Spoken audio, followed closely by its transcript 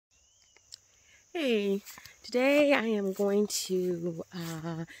Hey, today I am going to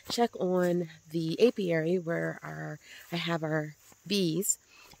check on the apiary where I have our bees,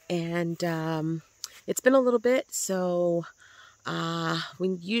 and it's been a little bit, so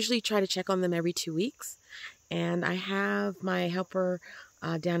we usually try to check on them every 2 weeks, and I have my helper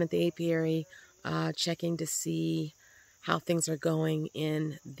down at the apiary checking to see how things are going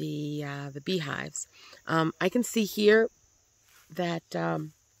in the beehives. I can see here that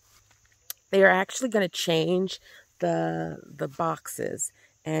they are actually going to change the boxes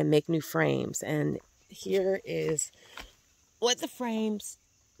and make new frames. And here is what the frames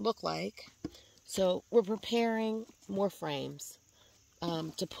look like. So we're preparing more frames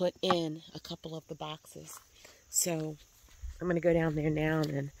to put in a couple of the boxes. So I'm going to go down there now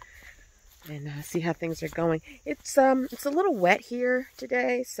and see how things are going. It's a little wet here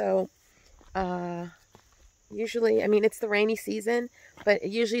today, so usually, I mean, it's the rainy season, but it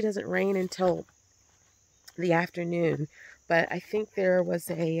usually doesn't rain until the afternoon. But I think there was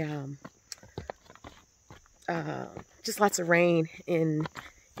just lots of rain in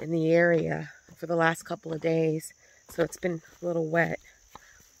the area for the last couple of days, so it's been a little wet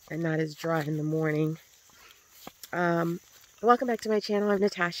and not as dry in the morning. Welcome back to my channel. I'm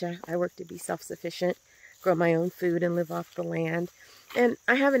Natasha. I work to be self-sufficient, grow my own food, and live off the land. And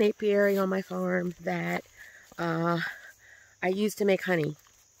I have an apiary on my farm that I use to make honey.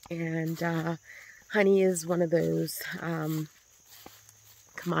 And honey is one of those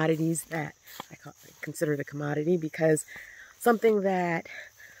commodities that I consider it a commodity, because something that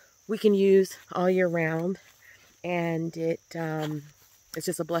we can use all year round, and it's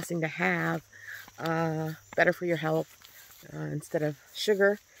just a blessing to have. Better for your health instead of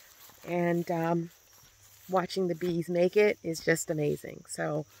sugar, and watching the bees make it is just amazing.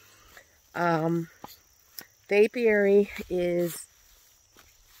 So the apiary is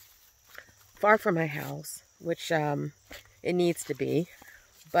far from my house, which it needs to be,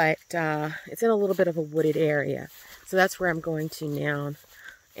 but it's in a little bit of a wooded area, so that's where I'm going to now.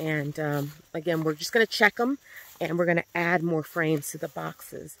 And again, we're just going to check them, and we're going to add more frames to the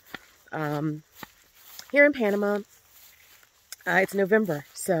boxes. Here in Panama, it's November,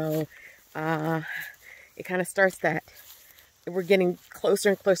 so it kind of starts that we're getting closer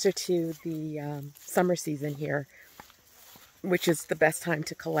and closer to the summer season here, which is the best time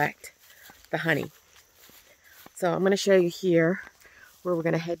to collect the honey. So I'm going to show you here where we're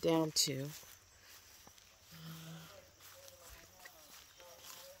going to head down to.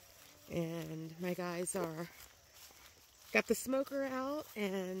 And my guys got the smoker out,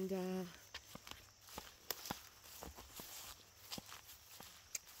 and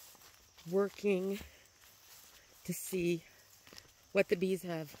working to see what the bees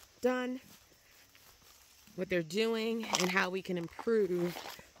have done, what they're doing, and how we can improve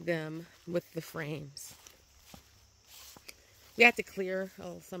them with the frames. We have to clear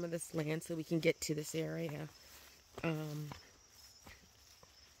some of this land so we can get to this area. And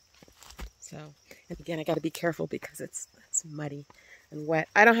again, I got to be careful because it's muddy and wet.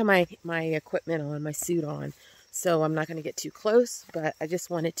 I don't have my equipment on, my suit on, so I'm not going to get too close, but I just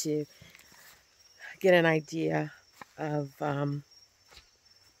wanted to get an idea of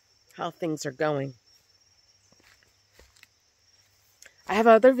how things are going. I have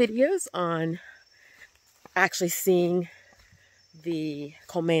other videos on actually seeing the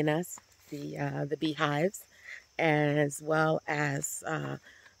colmenas, the beehives, as well as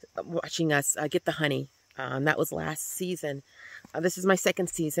watching us get the honey. That was last season. This is my second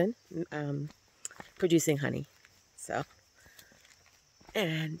season producing honey. So,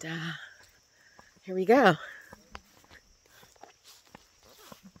 and here we go.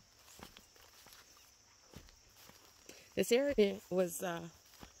 This area was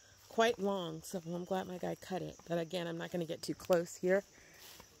quite long, so I'm glad my guy cut it. But again, I'm not going to get too close here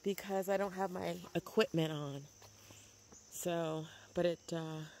because I don't have my equipment on. So, but it...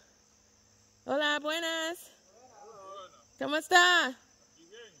 Hola, buenas. ¿Cómo está?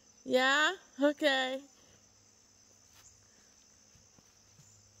 Yeah? Okay.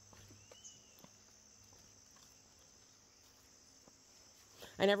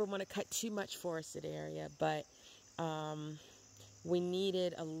 I never want to cut too much forested area, but we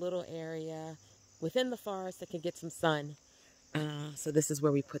needed a little area within the forest that could get some sun. So this is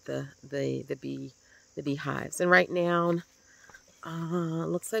where we put the beehives. And right now,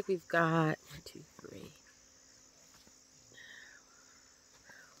 looks like we've got 1, 2, 3.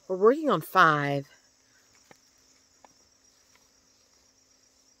 We're working on 5.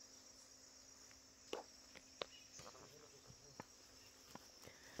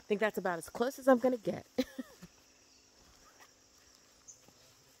 I think that's about as close as I'm going to get.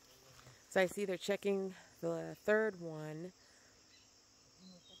 So I see they're checking the third one.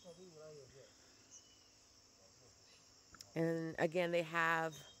 And again, they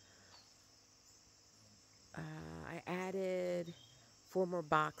have, I added 4 more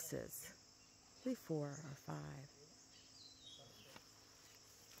boxes. I believe 4 or 5.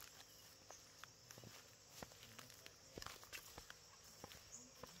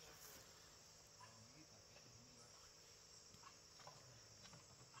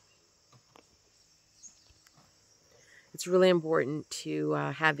 It's really important to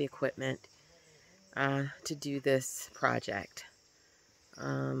have the equipment to do this project.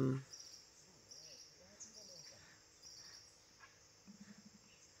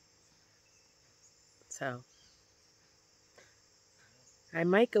 So I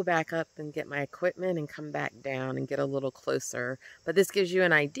might go back up and get my equipment and come back down and get a little closer. But this gives you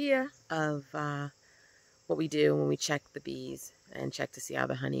an idea of what we do when we check the bees and check to see how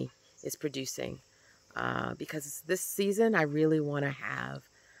the honey is producing. Because this season I really want to have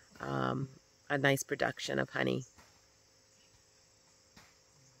a nice production of honey.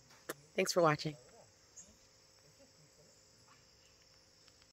 Thanks for watching.